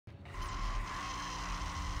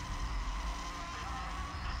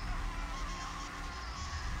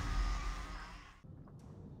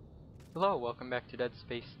Hello, welcome back to Dead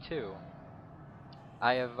Space 2.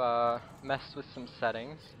 I have messed with some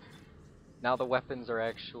settings. Now the weapons are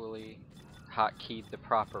actually hotkeyed the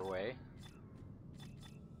proper way.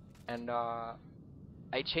 And I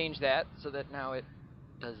changed that so that now it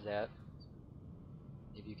does that.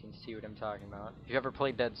 If you can see what I'm talking about. If you ever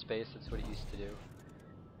played Dead Space, that's what it used to do.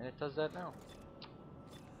 And it does that now.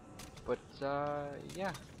 But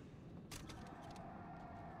yeah.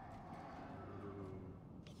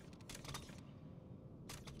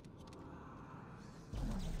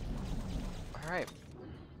 Alright.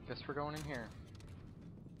 Guess we're going in here.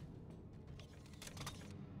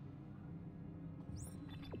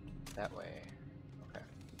 That way. Okay.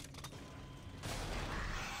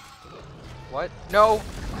 What? No!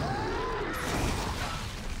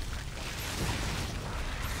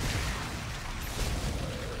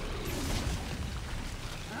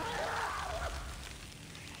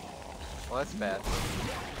 Well, that's bad.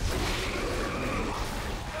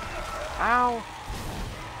 Ow!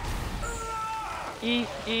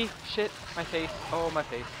 Shit, my face. Oh, my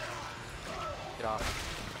face. Get off.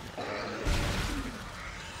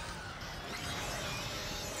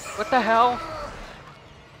 What the hell?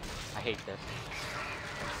 I hate this.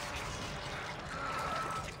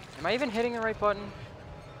 Am I even hitting the right button?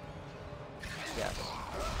 Yes.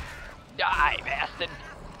 Die, bastard!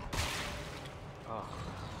 Oh.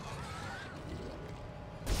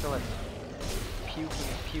 Still has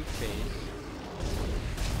puke phase.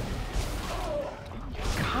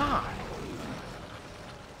 God!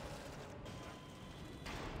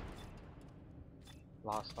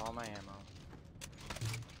 Lost all my ammo.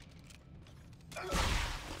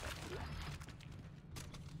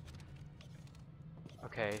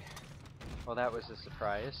 Okay. Well, that was a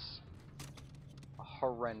surprise. A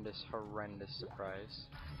horrendous surprise.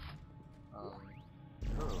 Oh.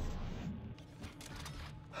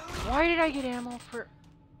 Why did I get ammo for...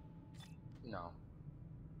 No.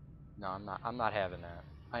 No, I'm not having that.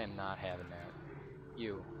 I am not having that.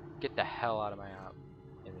 You, get the hell out of my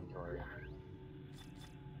inventory.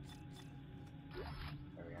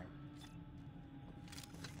 There we are.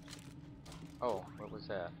 Oh, what was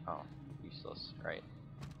that? Oh, useless. Right.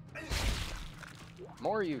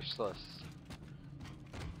 More useless.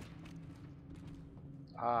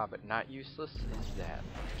 Ah, but not useless is that.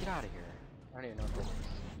 Get out of here. I don't even know what this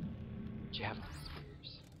is. Javelin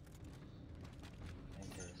spears.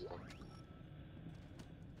 Fantastic.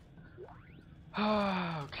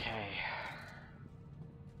 Okay.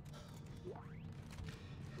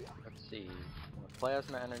 Let's see.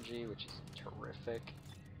 Plasma energy, which is terrific.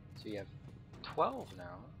 So you have 12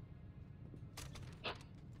 now.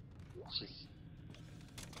 Which is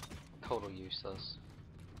total useless.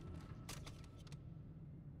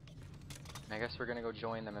 And I guess we're gonna go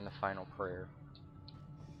join them in the final prayer.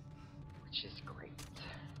 Which is great.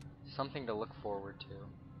 Something to look forward to.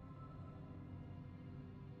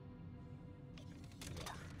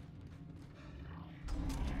 Yeah.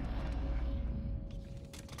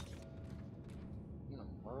 In the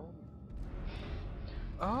world?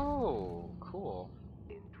 Oh, cool.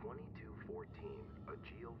 In 2214, a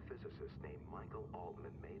geophysicist named Michael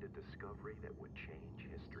Altman made a discovery that would change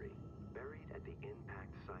history. Buried at the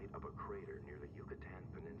impact site of a crater near the Yucatan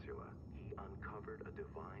Peninsula, he uncovered a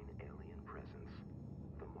divine alien presence,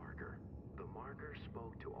 the Marker. The Marker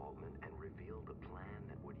spoke to Altman and revealed a plan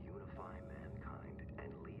that would unify mankind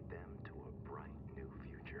and lead them to a bright new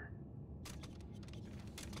future.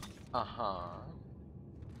 Uh-huh.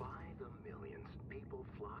 By the millions, people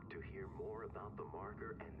flocked to hear more about the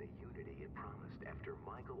Marker and the unity it promised after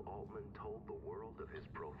Michael Altman told the world of his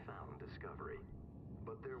profound discovery.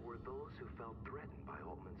 But there were those who felt threatened by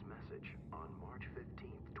Altman's message. On March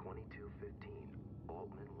 15th, 2215,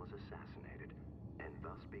 Altman was assassinated, and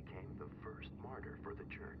thus became the first martyr for the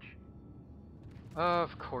Church.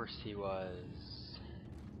 Of course he was.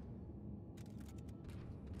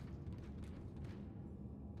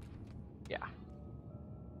 Yeah.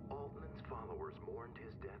 Altman's followers mourned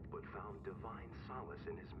his death but found divine solace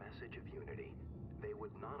in his message of unity. They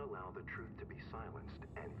would not allow the truth to be silenced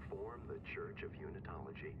and form the Church of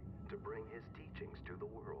Unitology to bring his teachings to the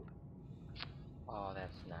world. Oh,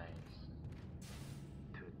 that's nice.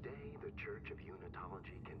 Today, the Church of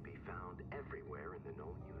Unitology can be found everywhere in the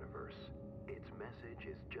known universe. Its message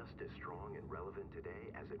is just as strong and relevant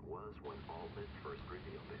today as it was when Altman first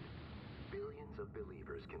revealed it. Billions of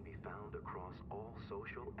believers can be found across all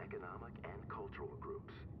social, economic, and cultural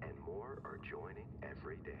groups, and more are joining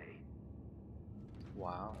every day.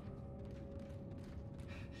 Wow.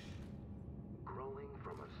 Growing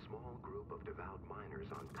from a small group of devout miners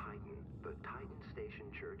on Titan, the Titan Station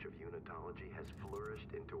Church of Unitology has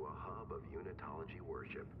flourished into a hub of Unitology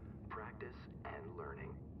worship, practice, and learning.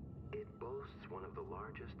 It boasts one of the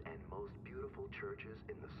largest and most beautiful churches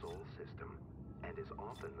in the Sol system, and is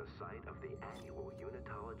often the site of the annual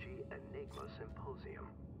Unitology Enigma Symposium.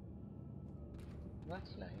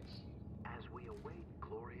 That's nice. As we await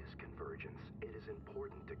glorious convergence, it is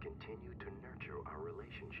important to continue to nurture our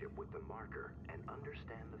relationship with the Marker and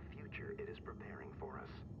understand the future it is preparing for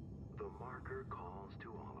us. The Marker calls to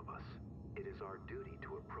all of us. It is our duty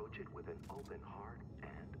to approach it with an open heart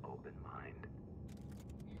and open mind.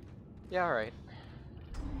 Yeah, alright.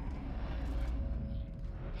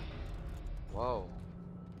 Whoa. Oh,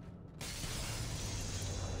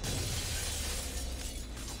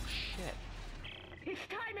 shit. It's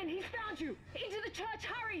Timon! He's found you! Into the church,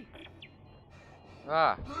 hurry!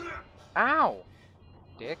 Ah. Ow!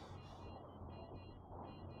 Dick.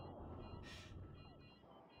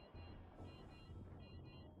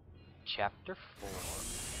 Chapter 4.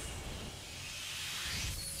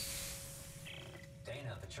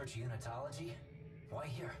 Dana, the Church of Unitology? Why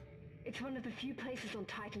here? It's one of the few places on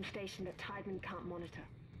Titan Station that Tiedemann can't monitor.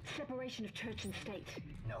 Separation of church and state.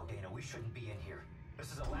 No, Dana, we shouldn't be in here.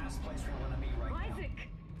 This is the last place we want to be right now. Isaac!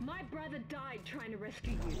 My brother died trying to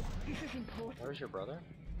rescue you. This is important. Where's your brother?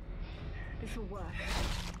 This will work.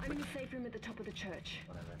 I'm in the safe room at the top of the church.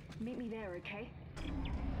 Whatever. Meet me there, okay?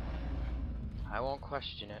 I won't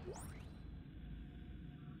question it.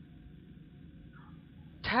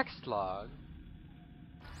 Text log?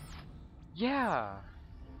 Yeah!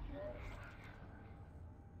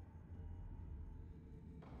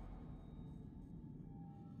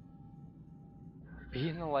 Be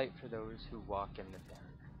in the light for those who walk in the dark.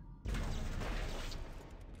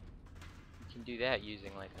 You can do that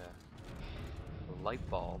using like a light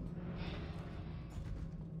bulb.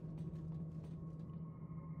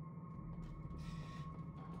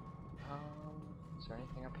 Is there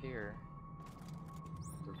anything up here?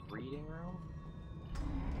 The reading room?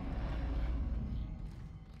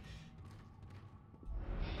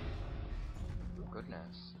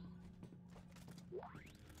 Goodness.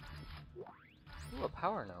 Ooh, a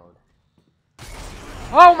power node.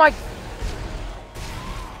 Oh my!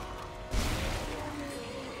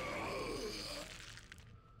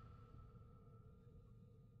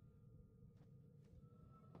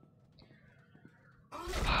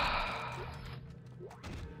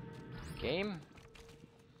 Game?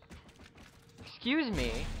 Excuse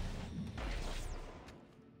me?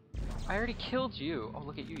 I already killed you. Oh,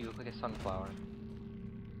 look at you. You look like a sunflower.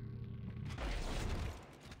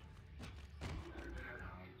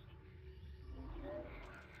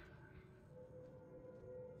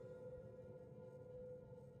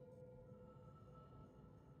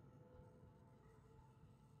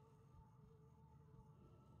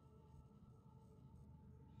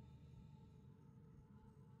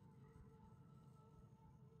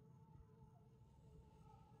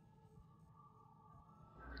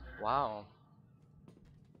 Wow.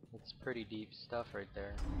 That's pretty deep stuff right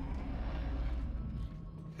there.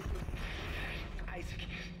 Isaac,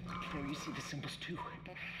 can you see the symbols too?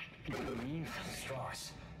 What it means?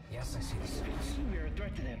 Strauss. Yes, I see the symbols. We're a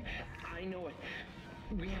threat to them. I know it.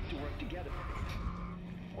 We have to work together.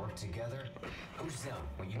 Work together? Who's them?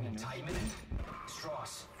 When you mean Titan?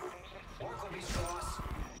 Strauss. Work with me, Strauss.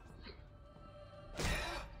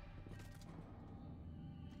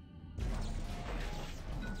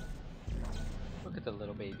 Look at the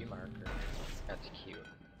little baby marker. That's cute.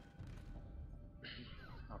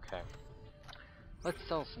 Okay. Let's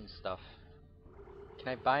sell some stuff. Can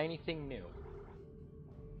I buy anything new?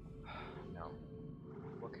 No.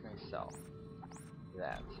 What can I sell?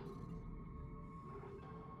 That.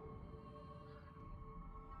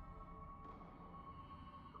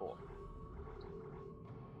 Cool.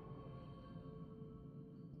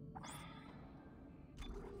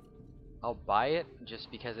 I'll buy it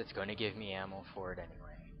just because it's going to give me ammo for it anyway.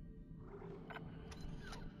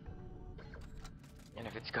 And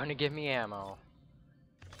if it's going to give me ammo,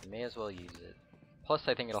 I may as well use it. Plus,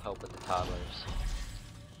 I think it'll help with the toddlers.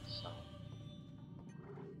 So.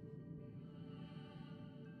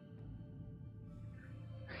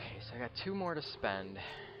 Okay, so I got 2 more to spend.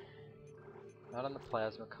 Not on the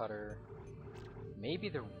plasma cutter. Maybe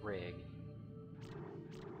the rig.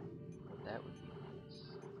 That would be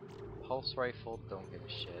nice. Pulse rifle, don't give a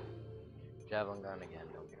shit. Javelin gun again,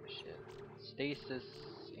 don't give a shit. Stasis,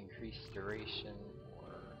 increased duration,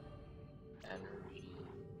 or energy.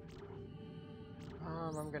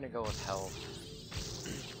 I'm gonna go with health.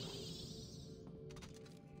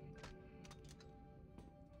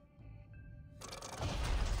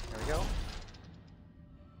 There we go.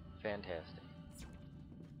 Fantastic.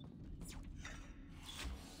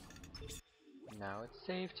 Now it's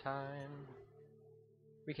save time.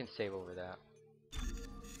 We can save over that.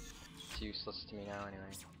 It's useless to me now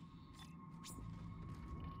anyway.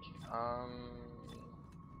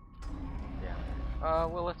 Yeah.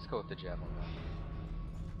 Well, let's go with the javelin then.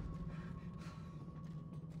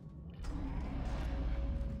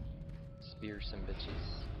 Spear some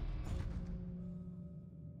bitches.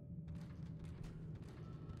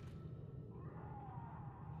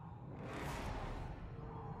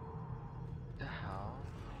 The hell?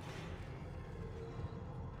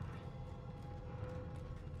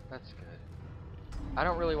 That's good. I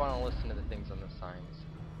don't really want to listen to the things on the signs.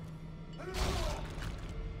 To be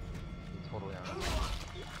totally honest.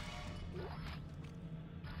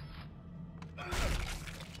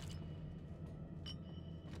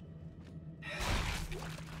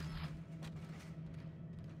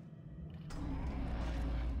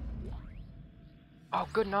 Oh,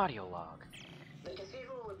 good an audio log. The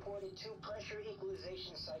cathedral reported 2 pressure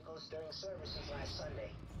equalization cycles during services last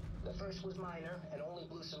Sunday. The first was minor and only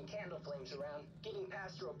blew some candle flames around, giving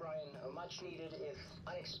Pastor O'Brien a much-needed, if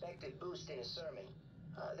unexpected, boost in his sermon.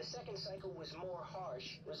 The second cycle was more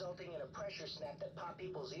harsh, resulting in a pressure snap that popped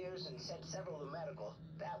people's ears and sent several to medical.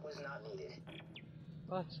 That was not needed.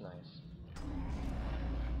 Well, that's nice.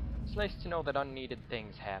 It's nice to know that unneeded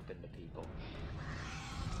things happen to people.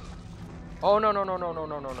 Oh, no, no, no, no, no,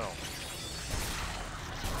 no, no, no.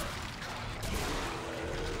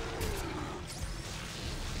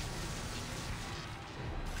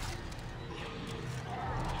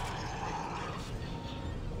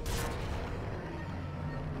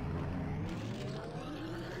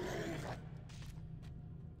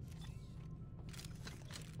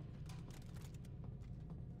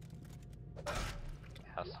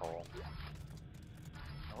 Asshole.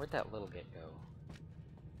 Now, where'd that little git go?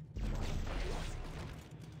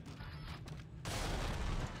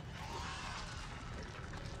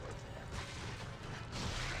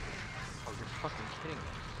 Oh, you're fucking kidding me.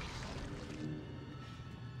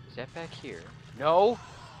 Is that back here? No!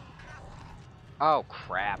 Oh,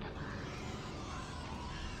 crap.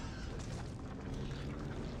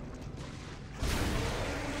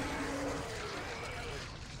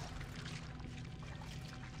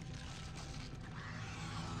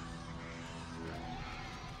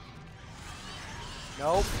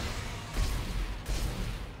 Nope.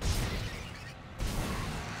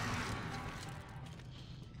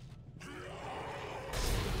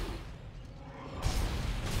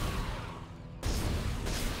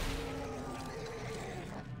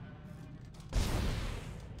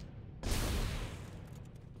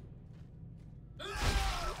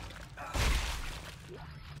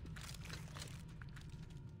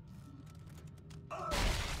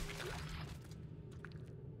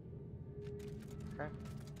 Okay.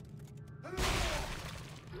 Oh,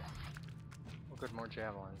 good, more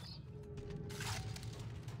javelins.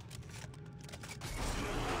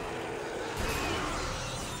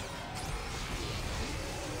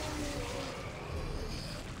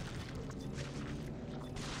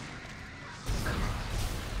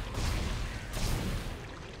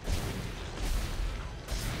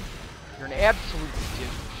 You're an absolute douche.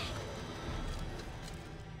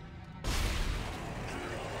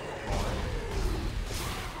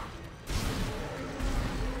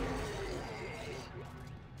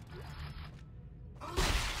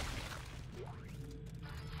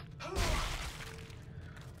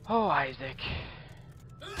 Oh, Isaac.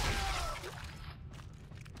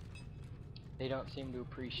 They don't seem to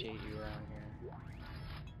appreciate you around here.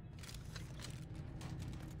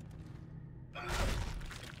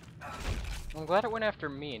 I'm glad it went after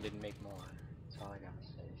me and didn't make more. That's all I gotta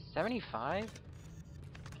say. 75?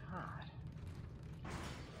 God. I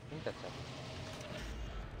think that's it.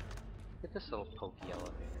 Look at this little pokey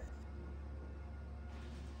elevator.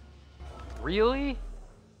 Really?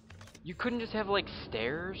 You couldn't just have, like,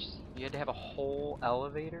 stairs? You had to have a whole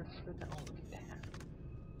elevator for that? Oh, look at that.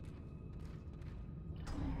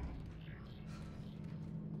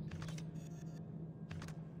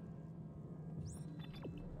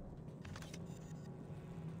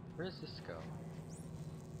 Where does this go?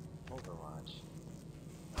 Overwatch.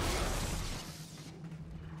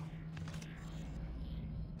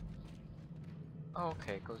 Oh,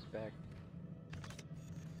 okay, it goes back.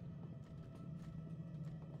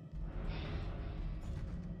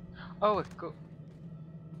 Oh, it go.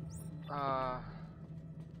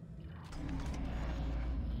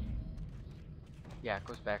 Yeah, it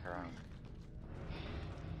goes back around.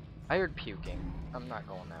 I heard puking. I'm not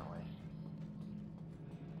going that way.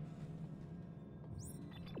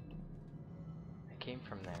 came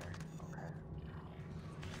from there. Okay.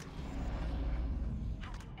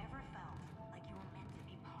 Have you ever felt like you were meant to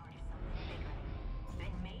be part of something bigger?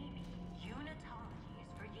 Then maybe unitology is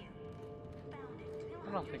for you. Founded 200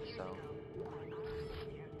 I don't think years so. ago by our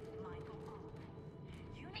savior, Michael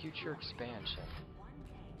Altman. Future expansion. One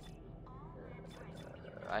day, all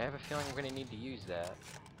mankind I have a feeling I'm gonna need to use that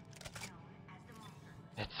known as the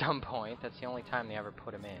Multiverse. at some point. That's the only time they ever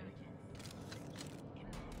put him in.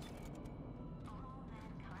 All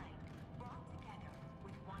mankind brought together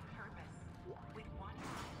with one purpose, with one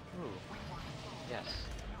mind, Ooh. with one soul. Yes.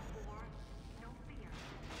 No war, no fear,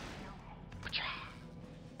 no hate. Pacha.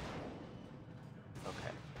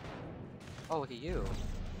 Okay. Oh, look at you.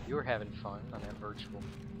 You were having fun on that virtual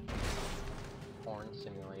porn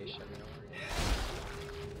simulation.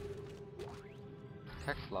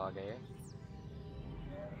 Text log, eh?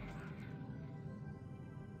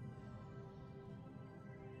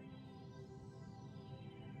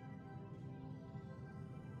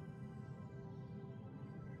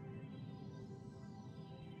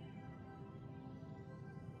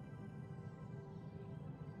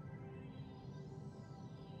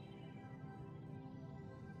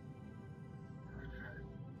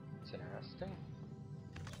 It's interesting.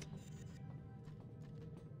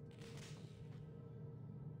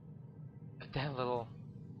 Look at that little...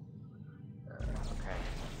 okay.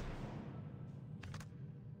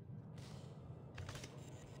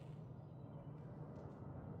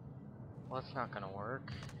 Well, it's not gonna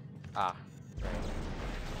work. Ah, right.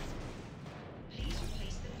 Please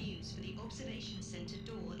replace the fuse for the observation center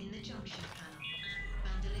door in the junction panel.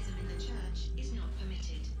 Vandalism in the church is not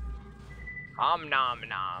permitted. Om nom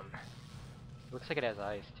nom. Looks like it has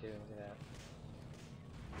eyes too. Look at that.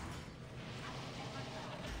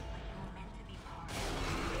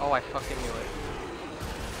 Oh, I fucking knew it.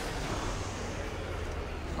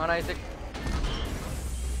 Come on, Isaac.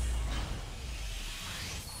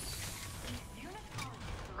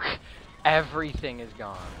 Everything is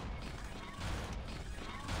gone.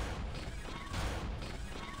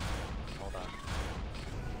 Hold on.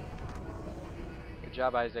 Good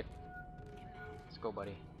job, Isaac. Let's go,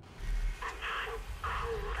 buddy.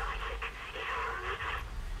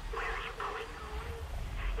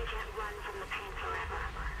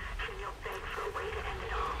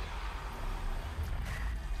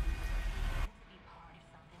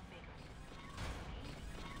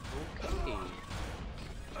 Okay.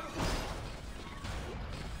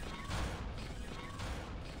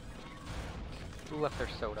 Who left their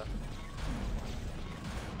soda?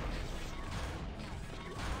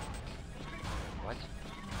 What?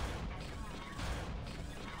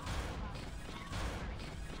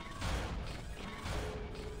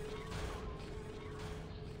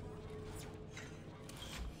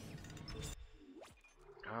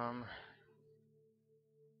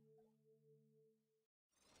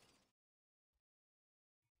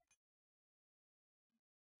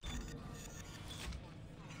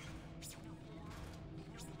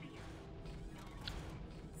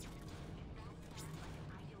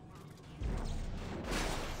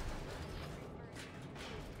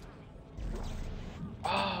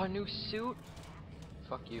 Oh, a new suit?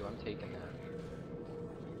 Fuck you, I'm taking that.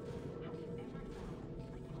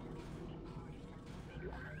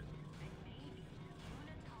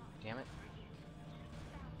 Damn it.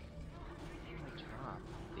 Drop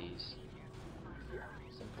these.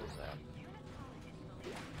 Simple as that.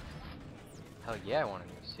 Hell yeah, I want a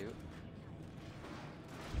new suit.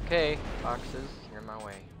 Okay, boxes, you're in my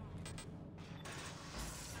way.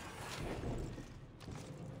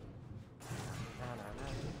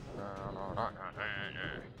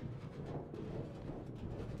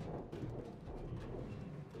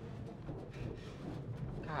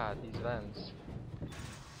 God, these vents.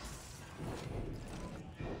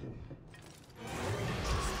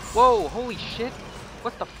 Whoa, holy shit!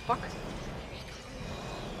 What the fuck?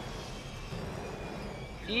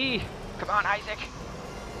 Come on, Isaac!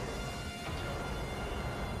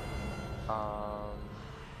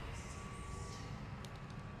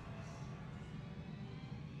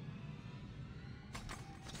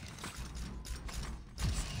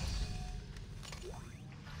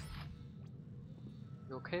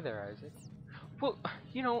 You okay there, Isaac? Well,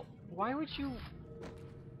 you know, why would you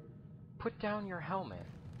put down your helmet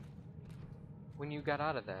when you got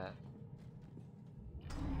out of that?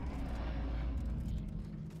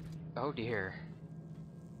 Oh dear.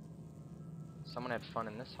 Someone had fun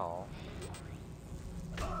in this hall.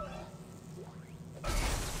 You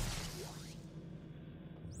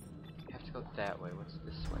have to go that way. What's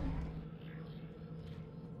this way?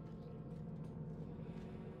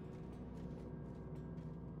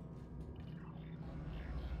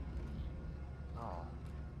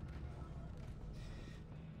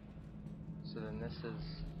 this is...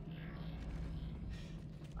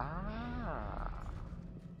 Ah.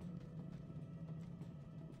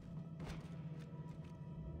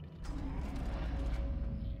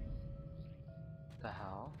 The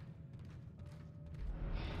hell?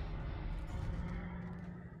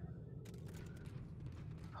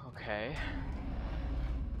 Okay.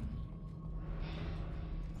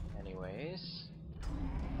 Anyways.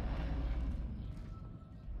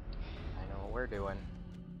 I know what we're doing.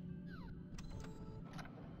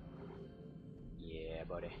 Yeah,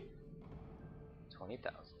 buddy.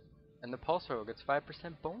 20,000. And the pulse roll gets 5%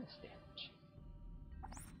 bonus damage.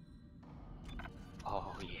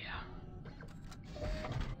 Oh, yeah.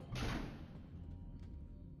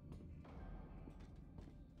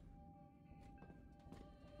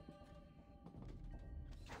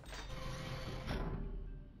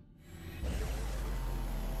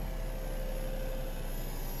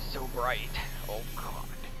 So bright. Oh, God.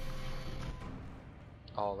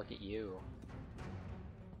 Oh, look at you.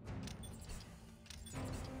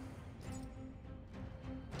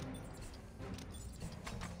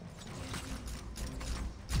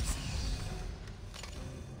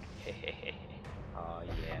 Oh,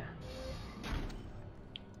 yeah.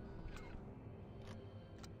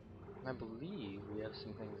 I believe we have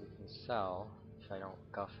some things we can sell if I don't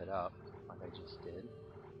guff it up like I just did.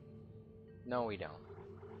 No, we don't.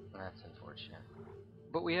 That's unfortunate.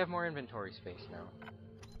 But we have more inventory space now.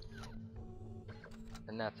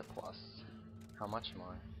 And that's a plus. How much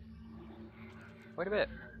more? Quite a bit.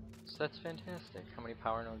 So that's fantastic. How many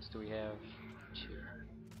power nodes do we have? 2.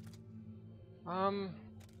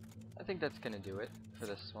 I think that's gonna do it for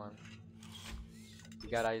this one. We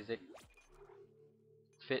got Isaac.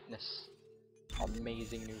 Fitness.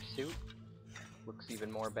 Amazing new suit. Looks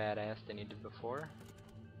even more badass than he did before.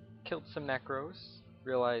 Killed some Necros.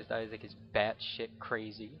 Realized Isaac is batshit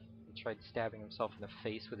crazy. He tried stabbing himself in the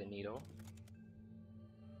face with a needle.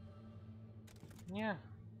 Yeah.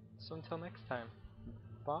 So until next time.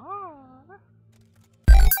 Bye!